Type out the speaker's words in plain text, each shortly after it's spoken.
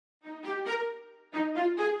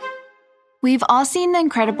We've all seen the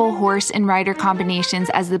incredible horse and rider combinations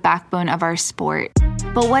as the backbone of our sport.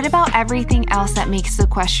 But what about everything else that makes the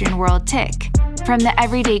equestrian world tick? From the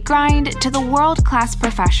everyday grind to the world-class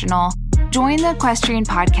professional, join the Equestrian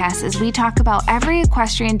Podcast as we talk about every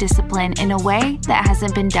equestrian discipline in a way that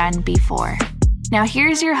hasn't been done before. Now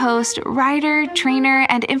here's your host, rider, trainer,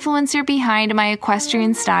 and influencer behind my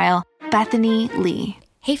equestrian style, Bethany Lee.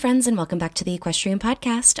 Hey friends, and welcome back to the Equestrian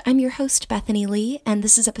Podcast. I'm your host, Bethany Lee, and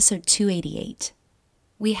this is episode 288.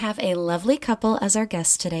 We have a lovely couple as our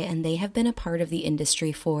guests today, and they have been a part of the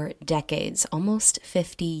industry for decades, almost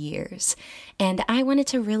 50 years. And I wanted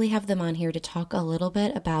to really have them on here to talk a little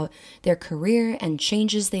bit about their career and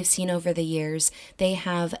changes they've seen over the years. They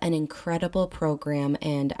have an incredible program,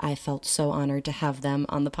 and I felt so honored to have them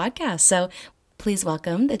on the podcast. So please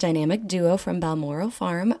welcome the dynamic duo from Balmoral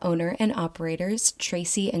Farm, owner and operators,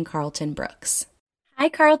 Traci and Carleton Brooks. Hi,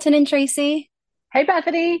 Carleton and Traci. Hey,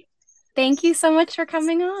 Bethany. Thank you so much for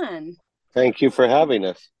coming on. Thank you for having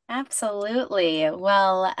us. Absolutely.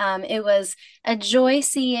 Well, it was a joy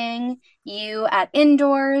seeing you at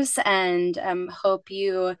indoors, and hope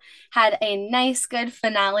you had a nice, good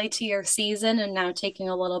finale to your season and now taking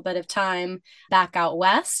a little bit of time back out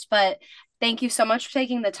west. But thank you so much for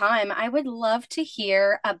taking the time. I would love to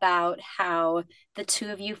hear about how the two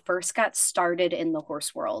of you first got started in the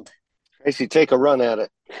horse world. Traci, take a run at it.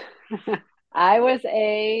 I was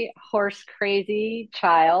a horse crazy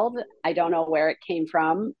child. I don't know where it came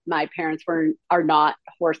from. My parents are not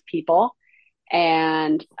horse people.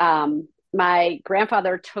 And my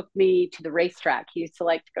grandfather took me to the racetrack. He used to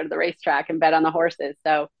like to go to the racetrack and bet on the horses.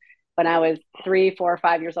 So when I was 3, 4,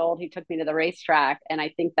 5 years old, he took me to the racetrack, and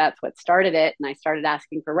I think that's what started it. And I started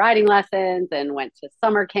asking for riding lessons and went to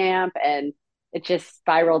summer camp, and it just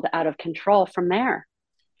spiraled out of control from there.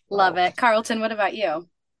 Love it. Carleton, what about you?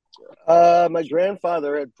 My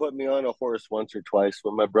grandfather had put me on a horse once or twice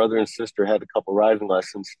when my brother and sister had a couple riding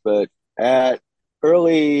lessons. But at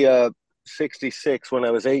early 66, when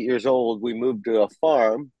I was 8 years old, we moved to a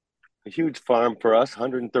farm, a huge farm for us,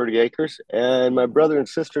 130 acres. And my brother and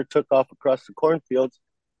sister took off across the cornfields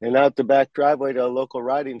and out the back driveway to a local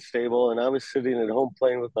riding stable. And I was sitting at home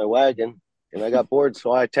playing with my wagon, and I got bored,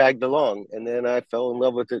 so I tagged along. And then I fell in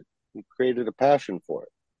love with it and created a passion for it.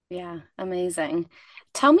 Yeah, amazing.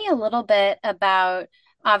 Tell me a little bit about,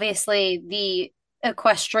 obviously, the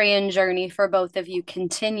equestrian journey for both of you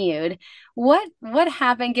continued. What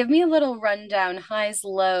happened? Give me a little rundown, highs,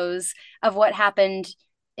 lows of what happened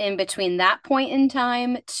in between that point in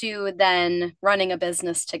time to then running a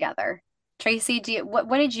business together. Traci, what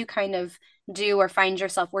did you kind of do or find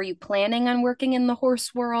yourself? Were you planning on working in the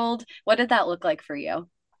horse world? What did that look like for you?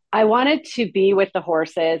 I wanted to be with the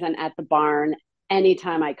horses and at the barn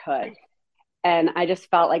anytime I could. And I just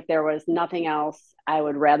felt like there was nothing else I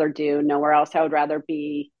would rather do, nowhere else I would rather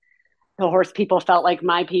be. The horse people felt like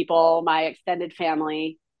my people, my extended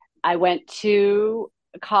family. I went to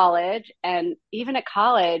college, and even at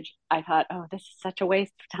college, I thought, oh, this is such a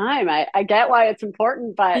waste of time. I get why it's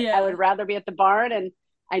important, but yeah. I would rather be at the barn, and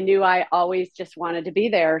I knew I always just wanted to be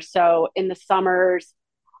there. So in the summers,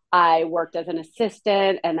 I worked as an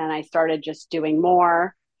assistant, and then I started just doing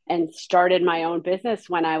more and started my own business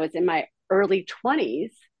when I was in my early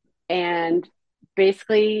 20s, and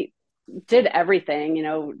basically did everything,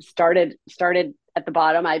 started at the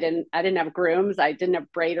bottom. I didn't have grooms. I didn't have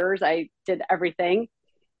braiders. I did everything,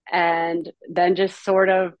 and then just sort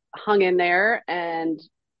of hung in there and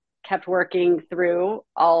kept working through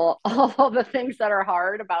all the things that are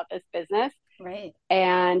hard about this business. Right.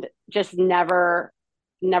 And just never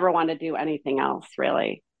want to do anything else,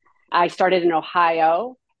 really. I started in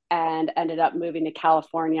Ohio and ended up moving to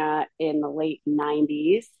California in the late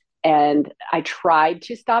 90s. And I tried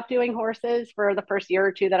to stop doing horses for the first year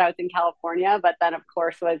or two that I was in California, but then, of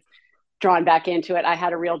course, was drawn back into it. I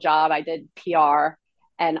had a real job. I did PR.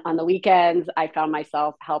 And on the weekends, I found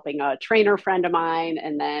myself helping a trainer friend of mine.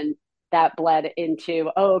 And then that bled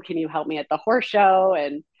into, oh, can you help me at the horse show?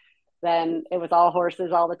 And then it was all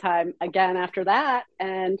horses all the time again after that.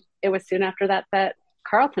 And it was soon after that that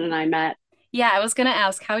Carleton and I met. Yeah, I was going to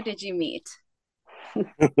ask, how did you meet?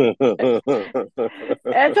 It's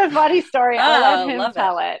a funny story. I'll let him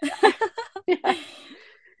tell it. Yeah.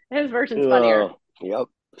 His version's funnier. Yep.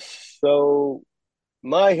 So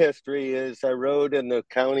my history is I rode in the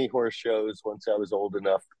county horse shows once I was old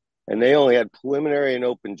enough, and they only had preliminary and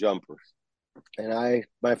open jumpers. And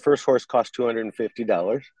my first horse cost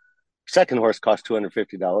 $250. Second horse cost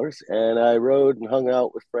 $250. And I rode and hung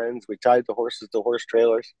out with friends. We tied the horses to horse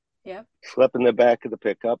trailers. Yep. Slept in the back of the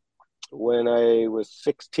pickup. When I was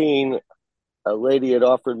 16, a lady had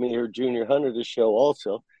offered me her junior hunter to show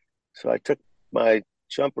also. So I took my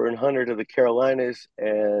jumper and hunter to the Carolinas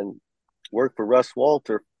and worked for Russ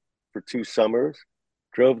Walter for 2 summers.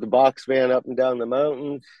 Drove the box van up and down the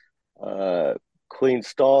mountains, uh, cleaned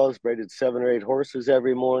stalls, braided 7 or 8 horses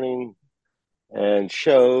every morning, and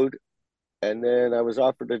showed. And then I was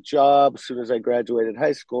offered a job as soon as I graduated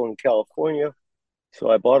high school in California. So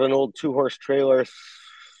I bought an old 2 horse trailer,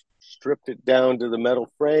 stripped it down to the metal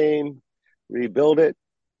frame, rebuilt it,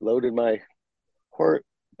 loaded my horse.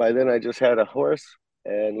 By then I just had a horse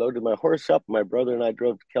and loaded my horse up. My brother and I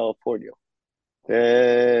drove to California.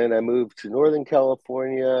 Then I moved to Northern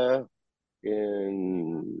California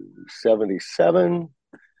in 77,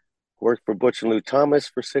 worked for Butch and Lou Thomas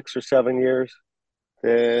for 6 or 7 years,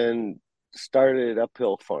 then started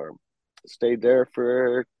Uphill Farm. Stayed there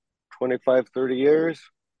for 25, 30 years.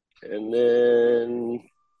 And then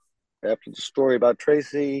after the story about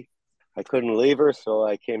Traci, I couldn't leave her, so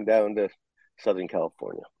I came down to Southern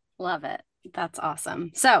California. Love it. That's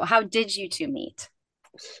awesome. So how did you two meet?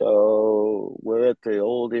 So we're at the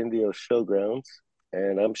old Indio showgrounds,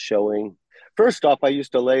 and I'm showing. First off, I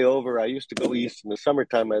used to lay over. I used to go east in the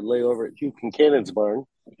summertime. I'd lay over at Hugh Kincannon's barn.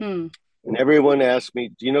 And everyone asked me,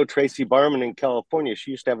 do you know Traci Barman in California?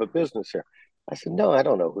 She used to have a business here. I said, no, I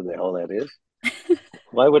don't know who the hell that is.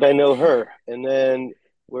 Why would I know her? And then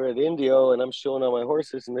we're at Indio, and I'm showing all my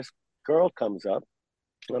horses, and this girl comes up.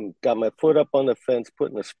 I've got my foot up on the fence,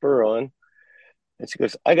 putting a spur on. And she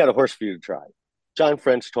goes, I got a horse for you to try. John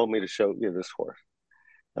French told me to show you this horse.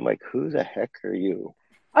 I'm like, who the heck are you?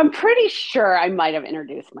 I'm pretty sure I might have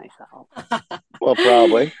introduced myself. Well,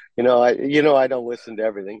 probably. I don't listen to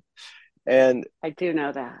everything. And I do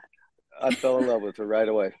know that. I fell in love with her right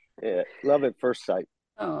away. Yeah, love at first sight.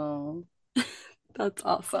 Oh, that's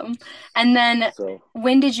awesome. And then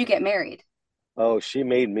when did you get married? Oh, she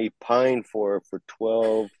made me pine for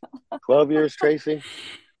 12 years, Traci.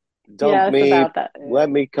 Dump me, about that. Let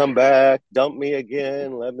me come back, dump me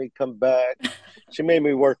again, let me come back. She made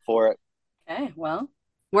me work for it. Okay, well,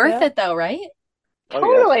 worth it though, right?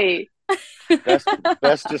 Totally. Oh, yes.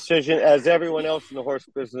 Best decision, as everyone else in the horse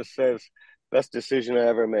business says, best decision I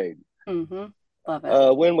ever made. Mm-hmm. Love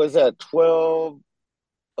it. When was that? 12,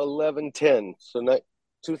 11, 10. So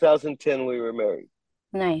 2010 we were married.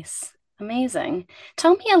 Nice. Amazing.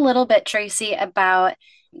 Tell me a little bit, Traci, about,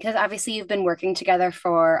 because obviously you've been working together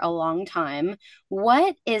for a long time.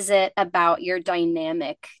 What is it about your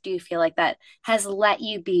dynamic, do you feel like, that has let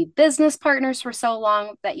you be business partners for so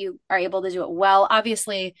long that you are able to do it well?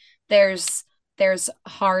 Obviously, there's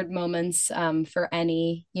hard moments for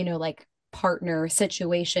any, like partner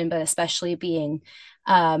situation, but especially being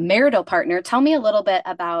a marital partner. Tell me a little bit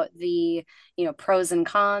about the pros and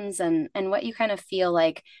cons and what you kind of feel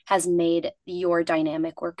like has made your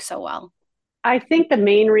dynamic work so well. I think the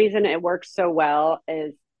main reason it works so well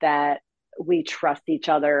is that we trust each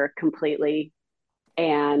other completely.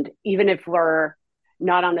 And even if we're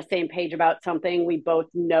not on the same page about something, we both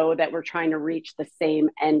know that we're trying to reach the same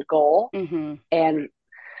end goal. Mm-hmm. And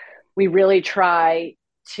we really try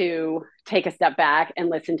to take a step back and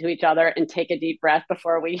listen to each other and take a deep breath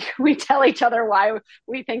before we tell each other why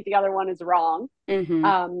we think the other one is wrong. Mm-hmm.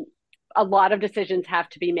 A lot of decisions have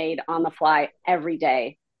to be made on the fly every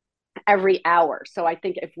day, every hour. So I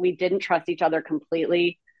think if we didn't trust each other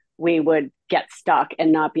completely, we would get stuck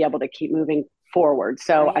and not be able to keep moving forward.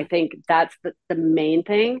 So right. I think that's the main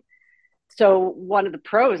thing. So one of the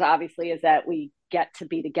pros, obviously, is that we get to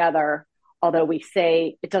be together, although we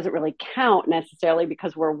say it doesn't really count necessarily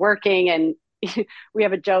because we're working, and we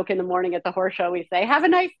have a joke in the morning at the horse show. We say, have a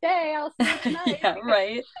nice day. I'll see you tonight. Yeah,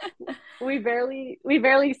 right. We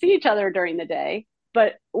barely see each other during the day.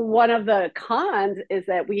 But one of the cons is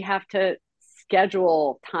that we have to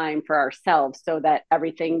schedule time for ourselves so that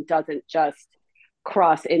everything doesn't just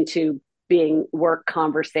cross into being work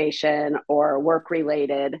conversation or work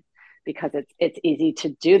related, because it's easy to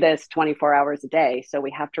do this 24 hours a day. So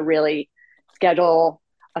we have to really schedule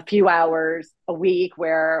a few hours a week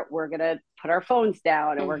where we're going to put our phones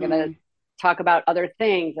down and mm-hmm. we're going to talk about other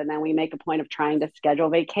things. And then we make a point of trying to schedule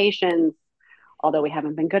vacations, although we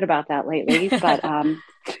haven't been good about that lately.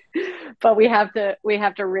 But we have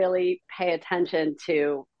to really pay attention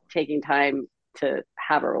to taking time to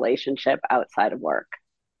have a relationship outside of work.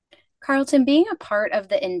 Carleton, being a part of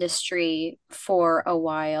the industry for a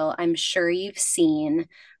while, I'm sure you've seen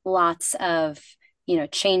lots of,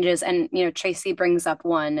 changes. And, Traci brings up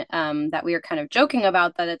one that we were kind of joking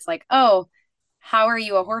about, that it's like, oh, how are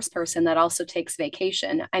you a horse person that also takes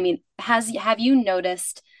vacation? I mean, have you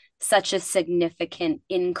noticed such a significant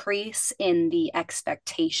increase in the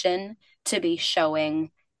expectation to be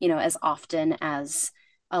showing, as often as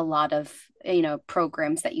a lot of,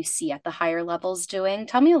 programs that you see at the higher levels doing.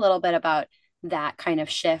 Tell me a little bit about that kind of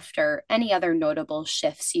shift or any other notable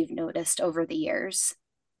shifts you've noticed over the years.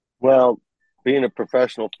 Well, being a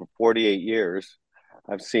professional for 48 years,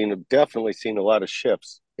 definitely seen a lot of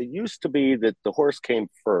shifts. It used to be that the horse came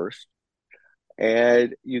first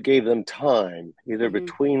and you gave them time either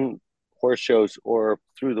between horse shows or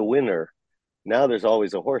through the winter. Now there's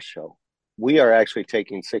always a horse show. We are actually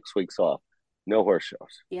taking 6 weeks off, no horse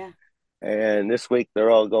shows. Yeah. And this week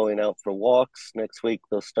they're all going out for walks. Next week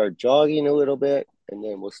they'll start jogging a little bit, and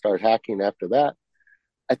then we'll start hacking after that.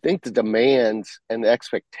 I think the demands and the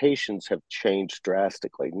expectations have changed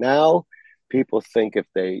drastically. Now people think if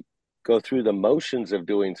they go through the motions of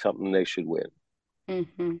doing something, they should win.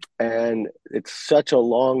 And it's such a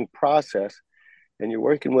long process, and you're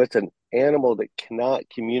working with an animal that cannot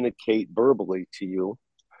communicate verbally to you.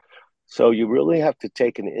 So you really have to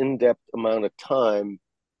take an in-depth amount of time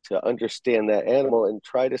to understand that animal and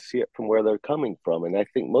try to see it from where they're coming from. And I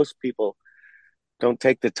think most people don't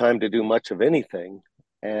take the time to do much of anything,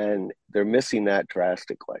 and they're missing that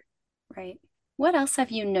drastically. Right. What else have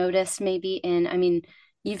you noticed maybe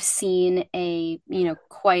you've seen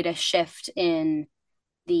quite a shift in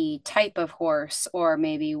the type of horse, or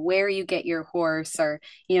maybe where you get your horse, or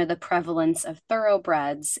the prevalence of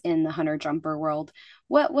thoroughbreds in the hunter jumper world.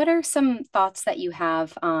 What are some thoughts that you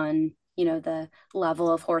have on the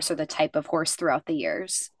level of horse or the type of horse throughout the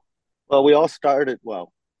years? Well,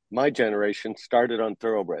 my generation started on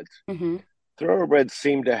thoroughbreds. Thoroughbreds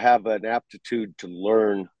seem to have an aptitude to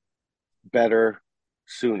learn better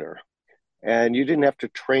sooner, and you didn't have to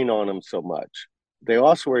train on them so much. They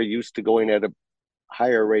also were used to going at a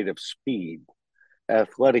higher rate of speed,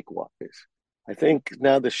 athletic wise. I think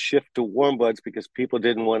now the shift to warm bloods, because people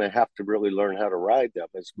didn't want to have to really learn how to ride them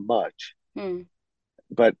as much.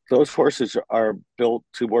 But those horses are built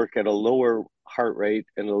to work at a lower heart rate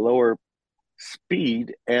and a lower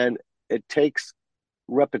speed, and it takes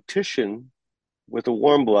repetition with a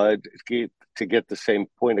warm blood to get the same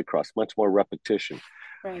point across, much more repetition.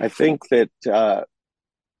 Right. I think that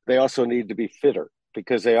they also need to be fitter,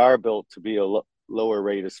 because they are built to be a lower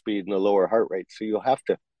rate of speed and a lower heart rate. So you'll have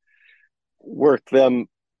to work them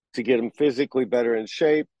to get them physically better in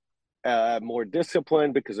shape, more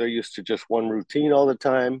disciplined, because they're used to just one routine all the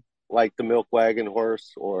time, like the milk wagon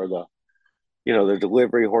horse or the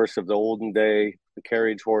delivery horse of the olden day, the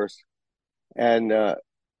carriage horse. And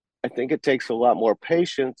I think it takes a lot more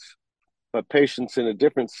patience, but patience in a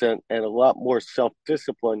different sense, and a lot more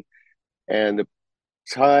self-discipline and the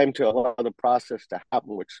time to allow the process to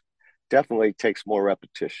happen, which definitely takes more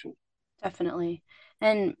repetition. Definitely.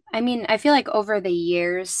 And I feel like over the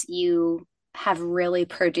years, you have really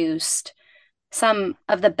produced some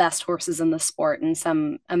of the best horses in the sport and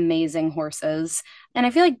some amazing horses. And I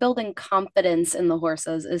feel like building confidence in the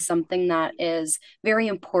horses is something that is very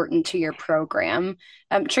important to your program.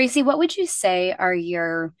 Traci, what would you say are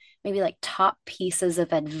your maybe like top pieces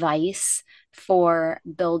of advice for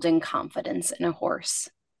building confidence in a horse?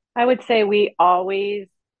 I would say we always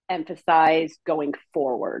emphasize going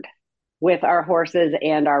forward with our horses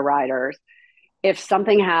and our riders. If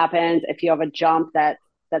something happens, if you have a jump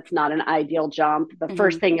that's not an ideal jump, the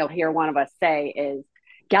first thing you'll hear one of us say is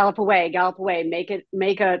gallop away, make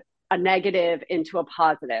a negative into a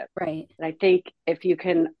positive. Right. And I think if you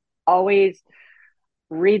can always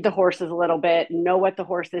read the horses a little bit, know what the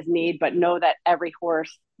horses need, but know that every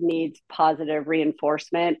horse needs positive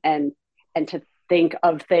reinforcement, and to think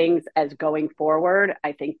of things as going forward.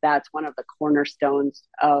 I think that's one of the cornerstones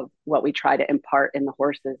of what we try to impart in the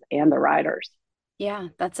horses and the riders. Yeah,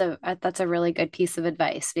 that's a really good piece of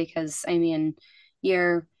advice, because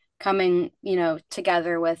you're coming,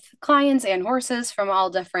 together with clients and horses from all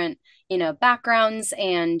different, backgrounds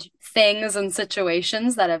and things and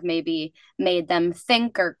situations that have maybe made them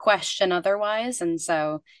think or question otherwise. And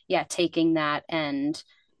so, yeah, taking that and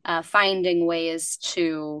finding ways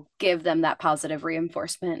to give them that positive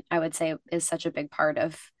reinforcement, I would say, is such a big part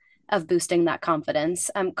of boosting that confidence.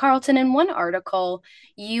 Carleton, in one article,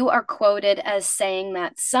 you are quoted as saying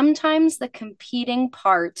that sometimes the competing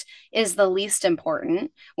part is the least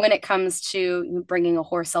important when it comes to bringing a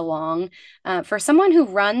horse along. For someone who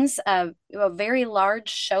runs a very large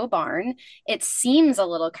show barn, it seems a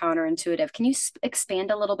little counterintuitive. Can you expand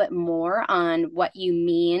a little bit more on what you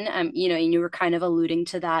mean? And you were kind of alluding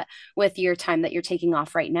to that with your time that you're taking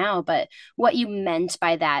off right now, but what you meant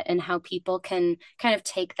by that and how people can kind of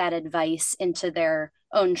take that advice into their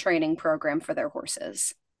own training program for their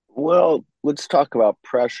horses. Well, let's talk about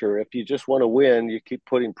pressure. If you just want to win, you keep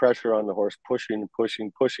putting pressure on the horse, pushing,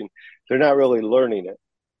 pushing, pushing. They're not really learning it.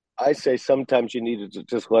 I say sometimes you need to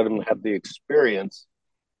just let them have the experience,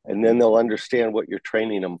 and then they'll understand what you're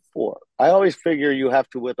training them for. I always figure you have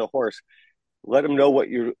to, with a horse, let them know what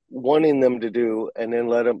you're wanting them to do, and then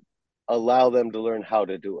allow them to learn how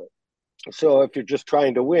to do it. So if you're just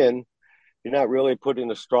trying to win, you're not really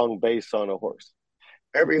putting a strong base on a horse.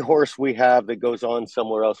 Every horse we have that goes on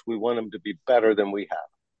somewhere else, we want them to be better than we have.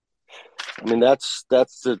 I mean, that's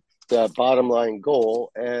the bottom line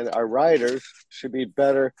goal. And our riders should be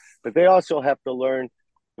better, but they also have to learn.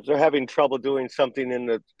 If they're having trouble doing something in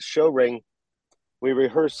the show ring, we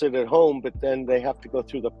rehearse it at home, but then they have to go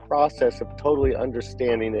through the process of totally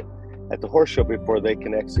understanding it at the horse show before they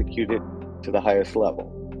can execute it to the highest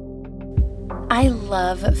level. I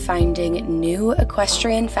love finding new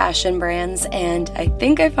equestrian fashion brands, and I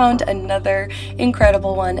think I found another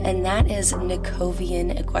incredible one, and that is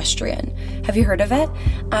Nicovian Equestrian. Have you heard of it?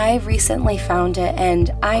 I recently found it,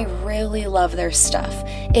 and I really love their stuff.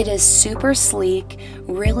 It is super sleek,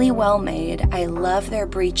 really well made. I love their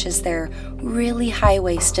breeches. They're really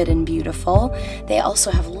high-waisted and beautiful. They also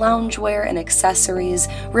have loungewear and accessories,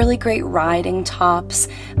 really great riding tops,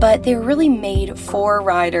 but they're really made for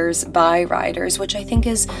riders by riders, which I think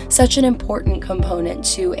is such an important component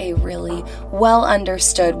to a really well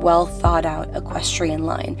understood, well thought out equestrian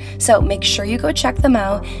line. So make sure you go check them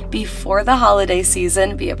out before the holiday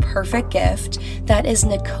season. Be a perfect gift. That is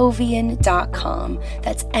Nicovian.com.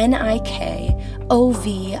 That's Nikovian.com.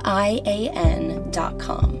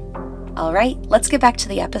 All right, let's get back to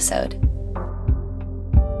the episode.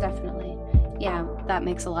 Definitely. Yeah, that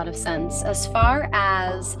makes a lot of sense. As far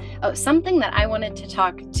as something that I wanted to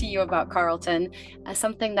talk to you about, Carleton,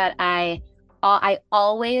 something that I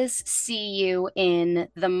always see you in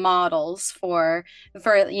the models for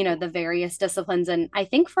the various disciplines, and I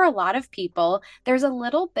think for a lot of people, there's a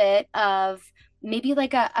little bit of maybe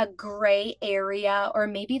like a gray area, or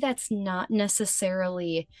maybe that's not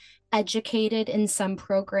necessarily educated in some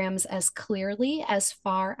programs as clearly as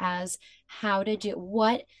far as how to do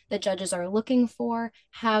what the judges are looking for,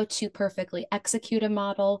 how to perfectly execute a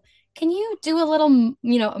model. Can you do a little,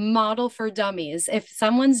 a model for dummies? If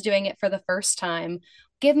someone's doing it for the first time,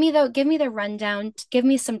 give me the rundown, give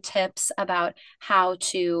me some tips about how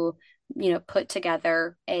to, put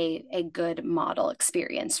together a good model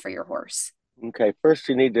experience for your horse. Okay, first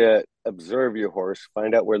you need to observe your horse,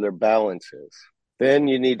 find out where their balance is. Then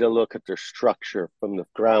you need to look at their structure from the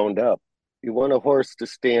ground up. You want a horse to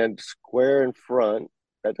stand square in front.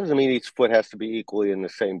 That doesn't mean each foot has to be equally in the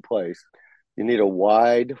same place. You need a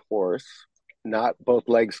wide horse, not both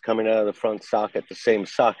legs coming out of the front socket, the same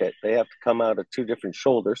socket. They have to come out of two different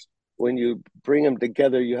shoulders. When you bring them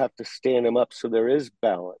together, you have to stand them up so there is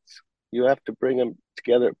balance. You have to bring them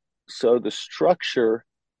together so the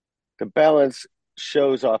balance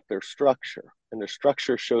shows off their structure, and their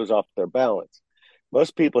structure shows off their balance.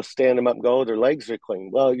 Most people stand them up and go, oh, their legs are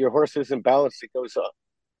clean. Well, your horse isn't balanced. It goes up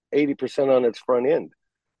 80% on its front end,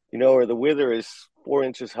 or the wither is 4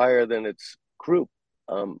 inches higher than its croup.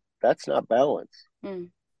 That's not balance.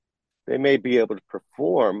 They may be able to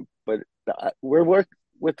perform, but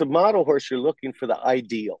with the model horse, you're looking for the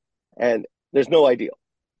ideal, and there's no ideal.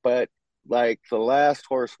 But like the last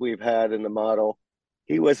horse we've had in the model,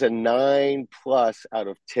 he was a 9+ out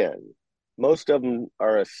of 10. Most of them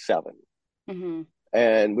are a 7. Mm-hmm.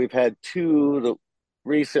 And we've had two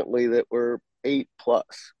recently that were 8+.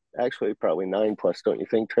 Actually, probably 9+, don't you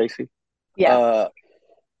think, Traci? Yeah.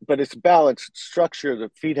 But it's balanced structure. The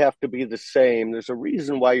feet have to be the same. There's a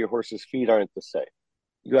reason why your horse's feet aren't the same.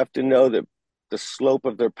 You have to know the slope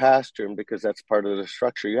of their pastern, because that's part of the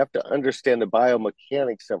structure. You have to understand the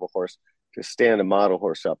biomechanics of a horse to stand a model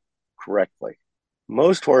horse up correctly.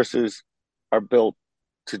 Most horses are built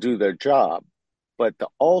to do their job, but the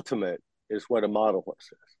ultimate is what a model horse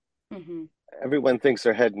is. Mm-hmm. Everyone thinks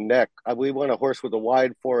their head and neck. We want a horse with a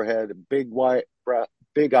wide forehead, a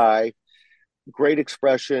big eye, great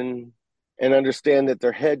expression, and understand that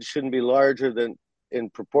their head shouldn't be larger than in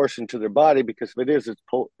proportion to their body, because if it is,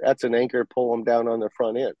 that's an anchor, pull them down on their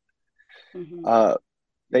front end. Mm-hmm.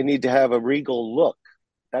 They need to have a regal look.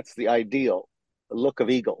 That's the ideal, the look of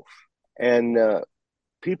eagles. And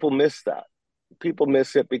people miss that. People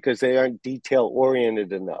miss it because they aren't detail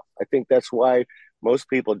oriented enough. I think that's why most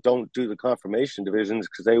people don't do the conformation divisions,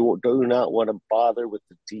 because they do not want to bother with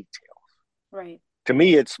the details. Right. To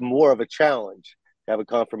me, it's more of a challenge to have a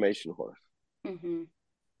conformation horse. Mm-hmm.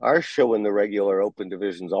 Our show in the regular open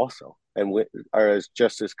divisions also, and are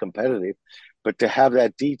just as competitive. But to have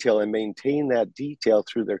that detail and maintain that detail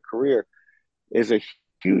through their career is a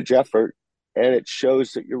huge effort, and it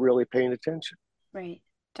shows that you're really paying attention. Right.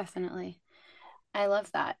 Definitely. I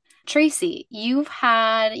love that. Traci, you've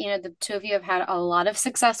had, the two of you have had a lot of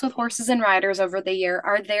success with horses and riders over the year.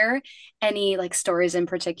 Are there any like stories in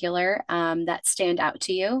particular that stand out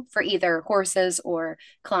to you for either horses or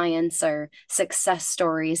clients or success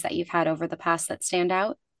stories that you've had over the past that stand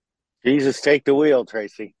out? Jesus, take the wheel,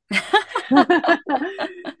 Traci.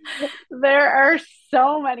 There are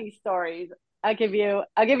so many stories. I'll give you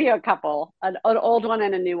a couple, an old one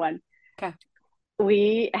and a new one. Okay.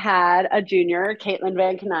 We had a junior, Caitlin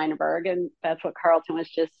Van Kenynenberg, and that's what Carleton was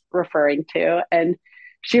just referring to. And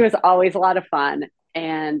she was always a lot of fun.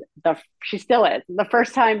 And she still is. The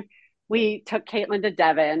first time we took Caitlin to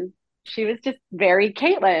Devon, she was just very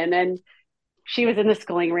Caitlin. And she was in the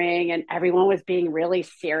schooling ring and everyone was being really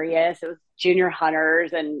serious. It was junior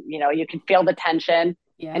hunters and you could feel the tension.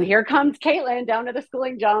 And Yeah. here comes Caitlin down to the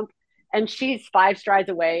schooling jump and she's 5 strides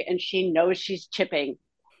away and she knows she's chipping.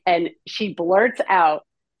 And she blurts out,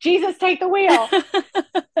 Jesus, take the wheel.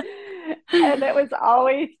 And it was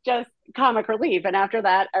always just comic relief. And after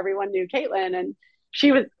that, everyone knew Caitlin. And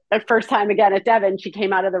she was the first time again at Devon, she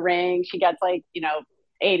came out of the ring. She gets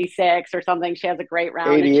 86 or something. She has a great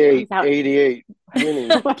round. 88, And she comes out. 88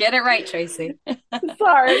 winning. Get it right, Traci.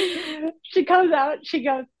 Sorry. She comes out. She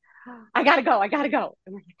goes, I gotta go. And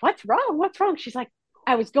we're like, what's wrong? What's wrong? She's like,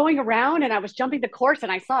 I was going around and I was jumping the course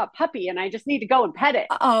and I saw a puppy and I just need to go and pet it.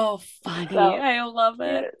 Oh, funny. So, I love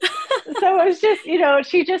yeah. it. So it was just,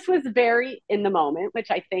 she just was very in the moment, which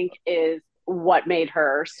I think is what made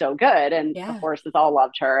her so good. And the horses all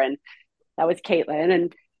loved her. And that was Caitlin.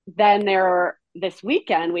 And then this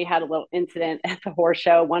weekend, we had a little incident at the horse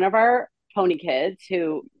show. One of our pony kids,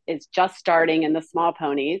 who is just starting in the small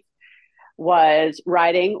ponies, was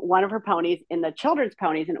riding one of her ponies in the children's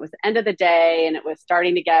ponies. And it was the end of the day and it was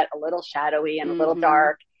starting to get a little shadowy and a little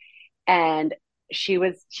dark. And she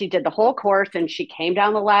did the whole course and she came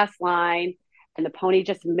down the last line and the pony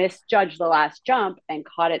just misjudged the last jump and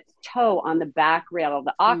caught its toe on the back rail of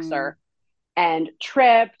the oxer and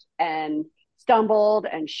tripped and stumbled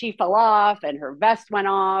and she fell off and her vest went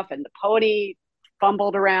off and the pony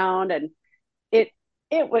fumbled around and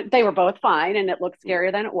they were both fine and it looked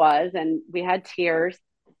scarier than it was and we had tears.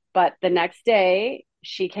 But the next day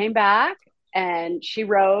she came back and she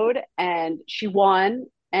rode and she won.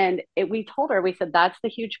 And we told her, we said, that's the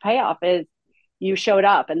huge payoff is you showed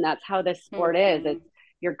up. And that's how this sport is.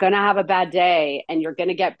 You're going to have a bad day and you're going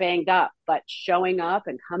to get banged up, but showing up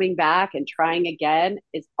and coming back and trying again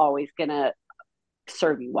is always going to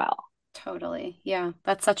serve you well. Totally. Yeah.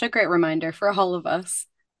 That's such a great reminder for all of us.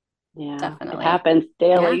 Yeah, definitely. It happens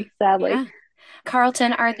daily, sadly. Yeah.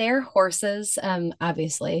 Carleton, are there horses,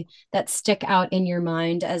 obviously, that stick out in your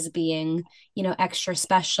mind as being, extra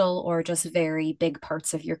special or just very big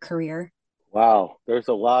parts of your career? Wow, there's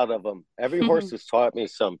a lot of them. Every horse has taught me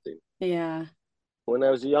something. Yeah. When I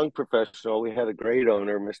was a young professional, we had a great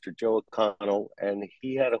owner, Mr. Joe O'Connell, and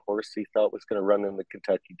he had a horse he thought was going to run in the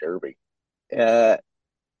Kentucky Derby. The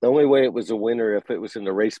only way it was a winner if it was in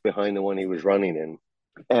the race behind the one he was running in.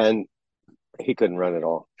 And he couldn't run at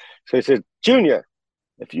all. So he said, Junior,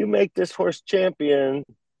 if you make this horse champion,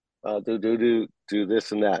 I'll do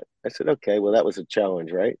this and that. I said, okay, well, that was a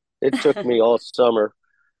challenge, right? It took me all summer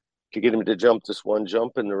to get him to jump this one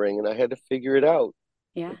jump in the ring, and I had to figure it out.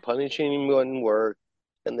 Yeah. And punishing him wouldn't work.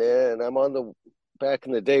 And then back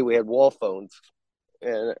in the day, we had wall phones.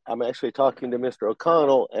 And I'm actually talking to Mr.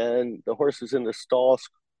 O'Connell, and the horse is in the stall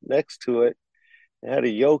next to it. It had a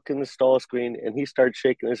yoke in the stall screen, and he started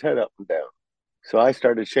shaking his head up and down. So I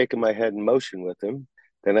started shaking my head in motion with him.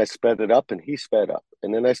 Then I sped it up, and he sped up.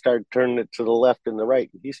 And then I started turning it to the left and the right,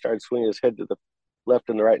 and he started swinging his head to the left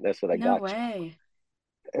and the right, and I said, I got you. No way.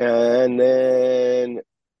 And then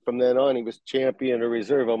from then on, he was champion or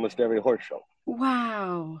reserve almost every horse show.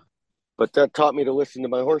 Wow. But that taught me to listen to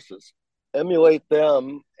my horses, emulate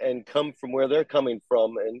them, and come from where they're coming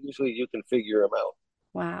from, and usually you can figure them out.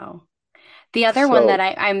 Wow. The other one that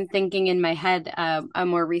I'm thinking in my head, a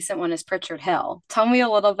more recent one is Pritchard Hill. Tell me a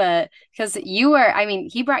little bit, because he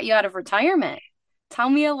brought you out of retirement. Tell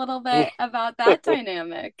me a little bit about that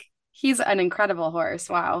dynamic. He's an incredible horse.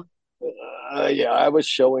 Wow. Yeah, I was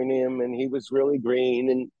showing him and he was really green,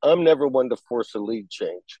 and I'm never one to force a lead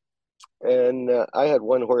change. And I had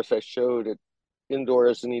one horse I showed at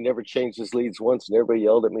indoors and he never changed his leads once, and everybody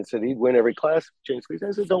yelled at me and said he'd win every class. Changed leads.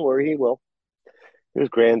 I said, don't worry, he will. He was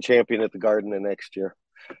grand champion at the Garden the next year.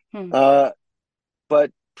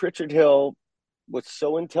 But Pritchard Hill was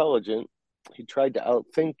so intelligent, he tried to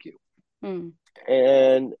outthink you.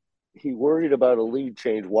 And he worried about a lead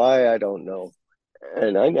change. Why, I don't know.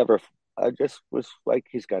 And I just was like,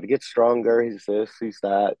 he's got to get stronger. He's this, he's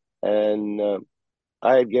that. And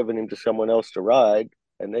I had given him to someone else to ride.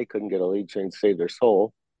 and they couldn't get a lead change to save their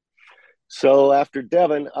soul. So after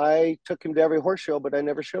Devon, I took him to every horse show, but I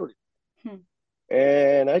never showed him.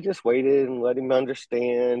 And I just waited and let him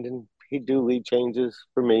understand, and he'd do lead changes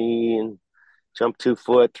for me and jump 2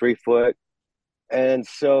 foot, 3 foot. And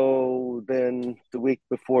so then the week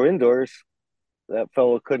before indoors, that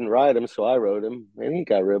fellow couldn't ride him, so I rode him, and he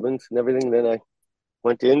got ribbons and everything. Then I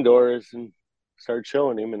went to indoors and started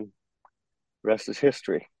showing him, and the rest is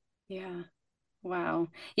history. Yeah. Wow.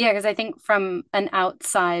 Yeah, because I think from an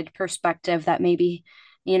outside perspective that maybe,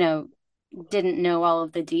 you know, didn't know all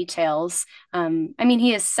of the details. I mean,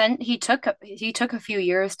 he took a few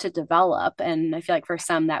years to develop, and I feel like for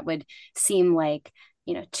some that would seem like,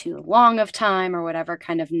 too long of time or whatever,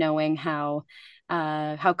 kind of knowing how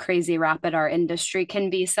crazy rapid our industry can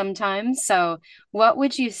be sometimes. So what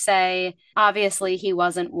would you say? Obviously, he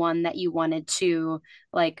wasn't one that you wanted to,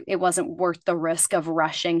 like, it wasn't worth the risk of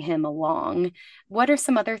rushing him along. What are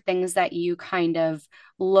some other things that you kind of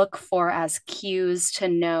look for as cues to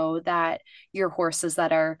know that your horses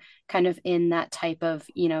that are kind of in that type of,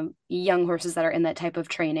 young horses that are in that type of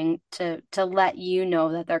training to let you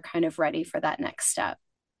know that they're kind of ready for that next step?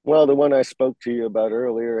 Well, the one I spoke to you about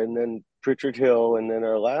earlier, and then Pritchard Hill, and then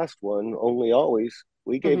our last one, Only Always,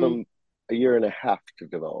 we gave them a year and a half to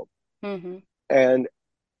develop. And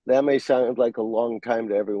that may sound like a long time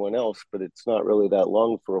to everyone else, but it's not really that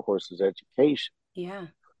long for a horse's education. Yeah.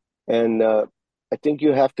 And I think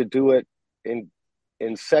you have to do it in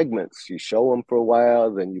segments. You show them for a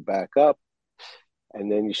while, then you back up,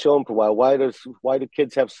 and then you show them for a while. Why do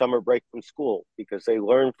kids have summer break from school? Because they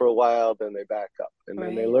learn for a while, then they back up, and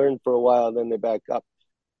then they learn for a while, then they back up.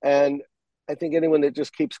 And I think anyone that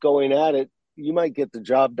just keeps going at it, you might get the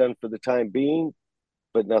job done for the time being,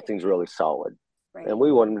 but nothing's really solid. Right. And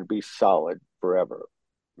we want them to be solid forever.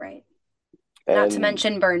 Right. Not to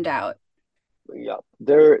mention burned out. Yeah.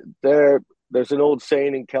 There's an old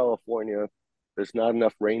saying in California, there's not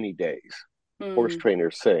enough rainy days. Horse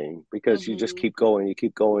trainers saying, because you just keep going, you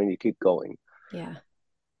keep going, you keep going. Yeah.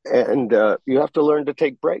 And you have to learn to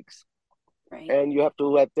take breaks. Right. And you have to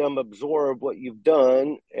let them absorb what you've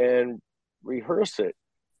done and rehearse it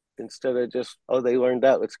instead of just, oh, they learned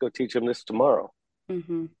that, let's go teach them this tomorrow.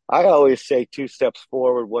 I always say 2 steps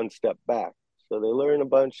forward, 1 step back. So they learn a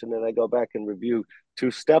bunch, and then I go back and review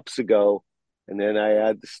 2 steps ago, and then I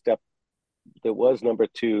add the step that was number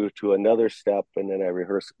 2 to another step, and then I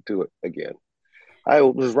rehearse it to it again. I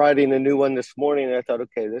was writing a new one this morning, and I thought,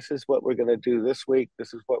 okay, this is what we're going to do this week.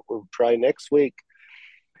 This is what we'll try next week.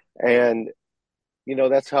 And,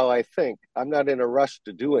 that's how I think. I'm not in a rush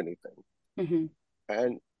to do anything.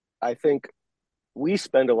 And I think we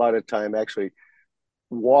spend a lot of time actually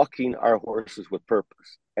walking our horses with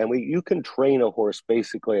purpose. And you can train a horse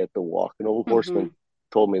basically at the walk. An old horseman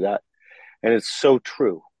told me that. And it's so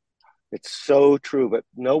true. It's so true, but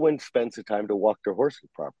no one spends the time to walk their horses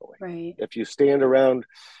properly. Right. If you stand around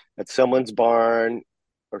at someone's barn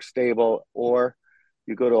or stable, or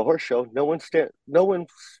you go to a horse show, no one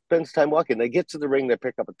spends time walking. They get to the ring, they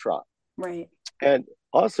pick up a trot. Right. And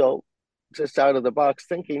also, just out of the box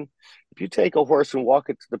thinking, if you take a horse and walk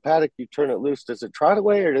it to the paddock, you turn it loose, does it trot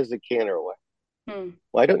away or does it canter away?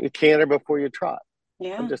 Why don't you canter before you trot?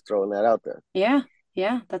 Yeah. I'm just throwing that out there. Yeah.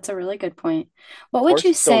 Yeah, that's a really good point. What would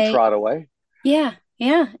you say? Don't trot away. Yeah,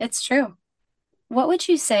 it's true. What would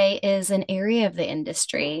you say is an area of the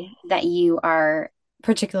industry that you are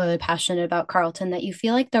particularly passionate about, Carleton, that you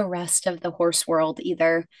feel like the rest of the horse world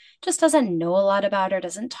either just doesn't know a lot about or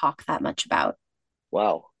doesn't talk that much about?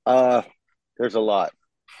 Wow. There's a lot.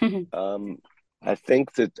 I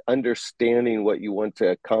think that understanding what you want to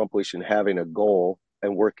accomplish and having a goal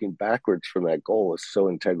and working backwards from that goal is so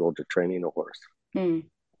integral to training a horse.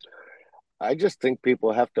 I just think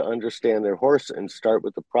people have to understand their horse and start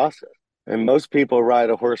with the process. And most people ride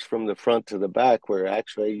a horse from the front to the back, where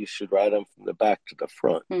actually you should ride them from the back to the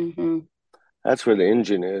front. That's where the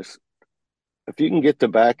engine is. If you can get the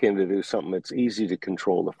back end to do something, it's easy to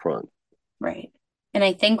control the front. Right. And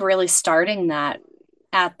I think really starting that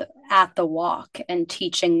at the walk and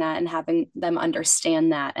teaching that and having them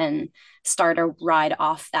understand that and start a ride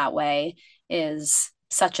off that way is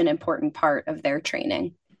such an important part of their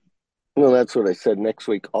training. Well, that's what I said. Next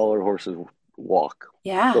week, all our horses walk.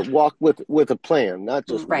 Yeah. But walk with a plan, not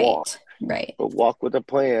just walk. Right. But walk with a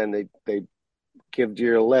plan. They give to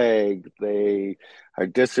your leg. They are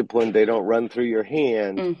disciplined. They don't run through your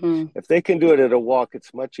hand. If they can do it at a walk,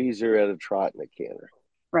 it's much easier at a trot and a canter.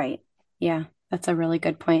 Right. Yeah. That's a really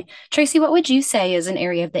good point. Traci, what would you say is an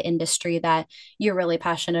area of the industry that you're really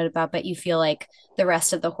passionate about, but you feel like the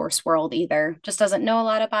rest of the horse world either just doesn't know a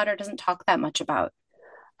lot about or doesn't talk that much about?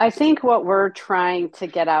 I think what we're trying to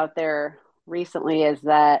get out there recently is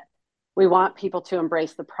that we want people to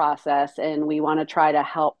embrace the process and we want to try to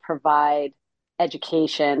help provide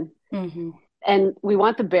education. Mm-hmm. And we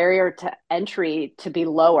want the barrier to entry to be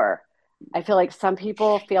lower. I feel like some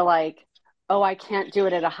people feel like, oh, I can't do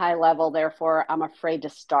it at a high level, therefore I'm afraid to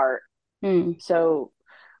start. So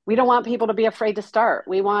we don't want people to be afraid to start.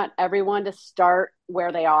 We want everyone to start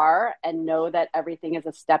where they are and know that everything is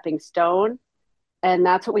a stepping stone. And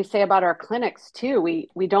that's what we say about our clinics too.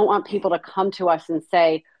 We don't want people to come to us and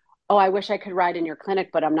say, oh, I wish I could ride in your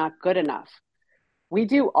clinic, but I'm not good enough. We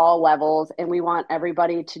do all levels, and we want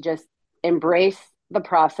everybody to just embrace the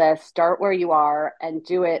process, start where you are, and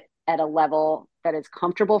do it at a level that is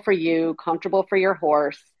comfortable for you, comfortable for your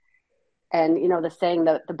horse. And, you know, the saying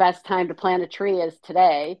that the best time to plant a tree is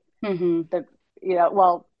today. Mm-hmm.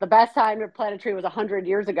 The best time to plant a tree was 100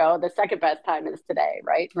 years ago. The second best time is today,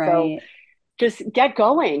 right? Right. So just get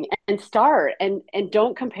going and start, and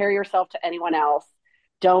don't compare yourself to anyone else.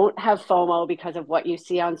 Don't have FOMO because of what you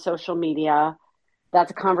see on social media.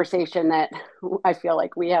 That's a conversation that I feel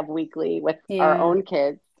like we have weekly with our own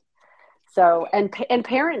kids. So, and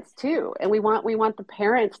parents too. And we want the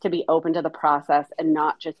parents to be open to the process and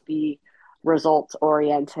not just be results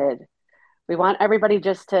oriented. We want everybody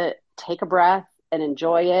just to take a breath and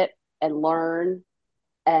enjoy it and learn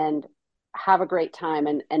and have a great time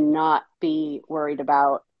and not be worried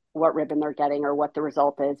about what ribbon they're getting or what the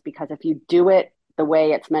result is. Because if you do it the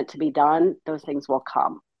way it's meant to be done, those things will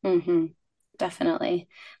come. Mm-hmm. Definitely.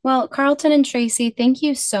 Well, Carleton and Traci, thank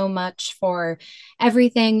you so much for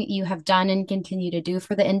everything you have done and continue to do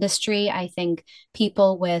for the industry. I think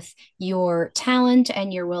people with your talent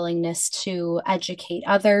and your willingness to educate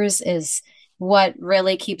others is what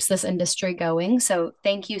really keeps this industry going. So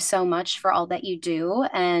thank you so much for all that you do.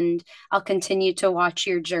 And I'll continue to watch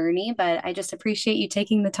your journey, but I just appreciate you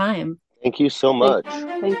taking the time. Thank you so much.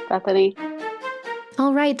 Thanks, Bethany.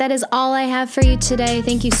 All right, that is all I have for you today.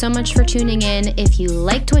 Thank you so much for tuning in. If you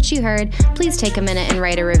liked what you heard, please take a minute and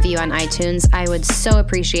write a review on iTunes. I would so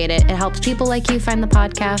appreciate it. It helps people like you find the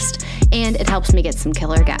podcast, and it helps me get some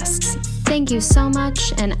killer guests. Thank you so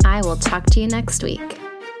much, and I will talk to you next week.